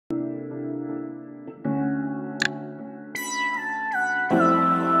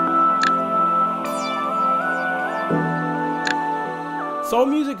Soul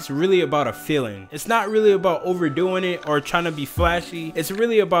music's really about a feeling. It's not really about overdoing it or trying to be flashy. It's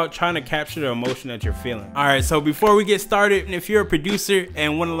really about trying to capture the emotion that you're feeling. Alright, so before we get started, if you're a producer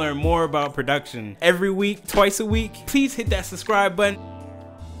and want to learn more about production every week, twice a week, please hit that subscribe button.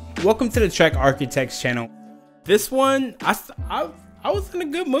 Welcome to the Track Architects channel. This one, I was in a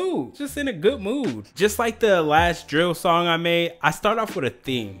good mood, just in a good mood. Just like the last drill song I made, I start off with a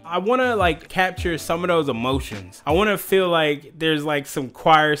theme. I wanna like capture some of those emotions. I wanna feel like there's like some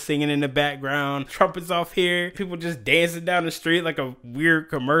choir singing in the background, trumpets off here, people just dancing down the street like a weird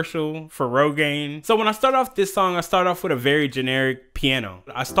commercial for Rogaine. So when I start off this song, I start off with a very generic piano.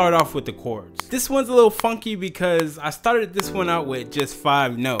 I start off with the chords. This one's a little funky because I started this one out with just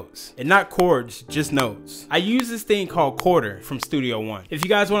 5 notes. And not chords, just notes. I use this thing called Chord from Studio One. If you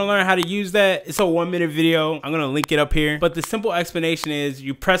guys want to learn how to use that, it's a 1-minute video. I'm gonna link it up here. But the simple explanation is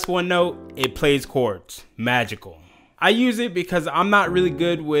you press one note, it plays chords. Magical. I use it because I'm not really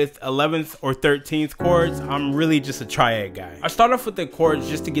good with 11th or 13th chords. I'm really just a triad guy. I start off with the chords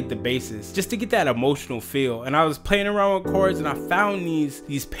just to get the basis, just to get that emotional feel. And I was playing around with chords and I found these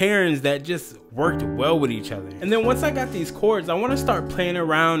pairings that just worked well with each other. And then once I got these chords, I want to start playing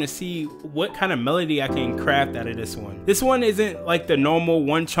around and see what kind of melody I can craft out of this one. This one isn't like the normal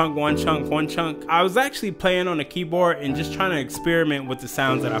one chunk, one chunk, one chunk. I was actually playing on a keyboard and just trying to experiment with the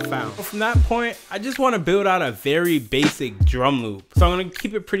sounds that I found. From that point, I just want to build out a very basic drum loop. So I'm going to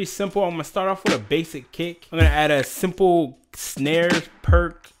keep it pretty simple. I'm going to start off with a basic kick. I'm going to add a simple snare,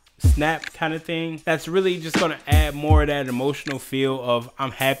 perk, snap kind of thing. That's really just gonna add more of that emotional feel of I'm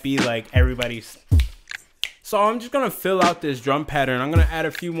happy, like everybody's. So I'm just gonna fill out this drum pattern. I'm gonna add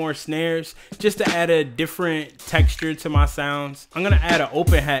a few more snares just to add a different texture to my sounds. I'm gonna add an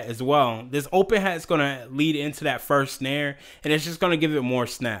open hat as well. This open hat is gonna lead into that first snare and it's just gonna give it more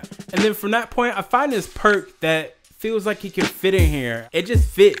snap. And then from that point, I find this perk that feels like it can fit in here. It just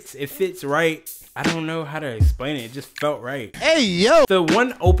fits. It fits right. I don't know how to explain it. It just felt right. Hey, yo! The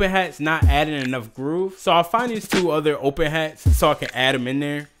one open hat's not adding enough groove. So I'll find these 2 other open hats so I can add them in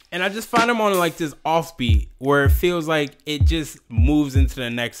there. And I just find them on like this offbeat where it feels like it just moves into the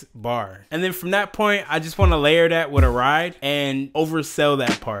next bar. And then from that point, I just want to layer that with a ride and oversell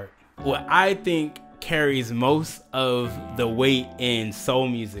that part. What I think carries most of the weight in soul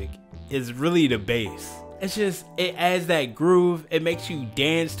music is really the bass. It's just, it adds that groove. It makes you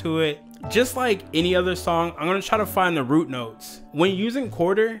dance to it. Just like any other song, I'm gonna try to find the root notes. When using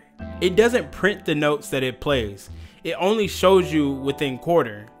Chord, it doesn't print the notes that it plays. It only shows you within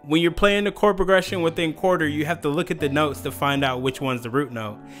Chord. When you're playing the chord progression within Chord, you have to look at the notes to find out which one's the root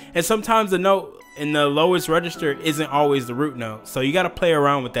note. And sometimes the note in the lowest register isn't always the root note. So you gotta play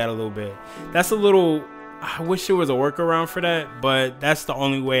around with that a little bit. That's a little, I wish there was a workaround for that, but that's the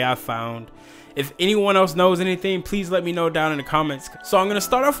only way I found. If anyone else knows anything, please let me know down in the comments. So I'm gonna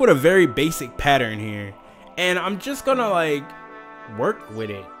start off with a very basic pattern here. And I'm just gonna like work with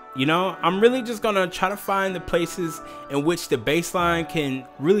it. You know, I'm really just gonna try to find the places in which the bass line can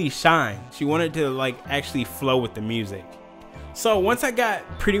really shine. She wanted to like actually flow with the music. So once I got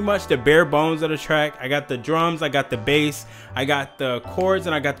pretty much the bare bones of the track, I got the drums, I got the bass, I got the chords,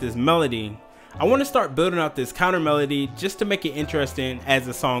 and I got this melody. I want to start building out this counter melody just to make it interesting as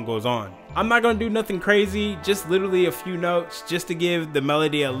the song goes on. I'm not going to do nothing crazy, just literally a few notes just to give the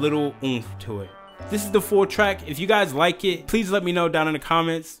melody a little oomph to it. This is the full track. If you guys like it, please let me know down in the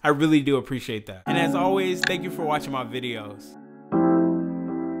comments. I really do appreciate that. And as always, thank you for watching my videos.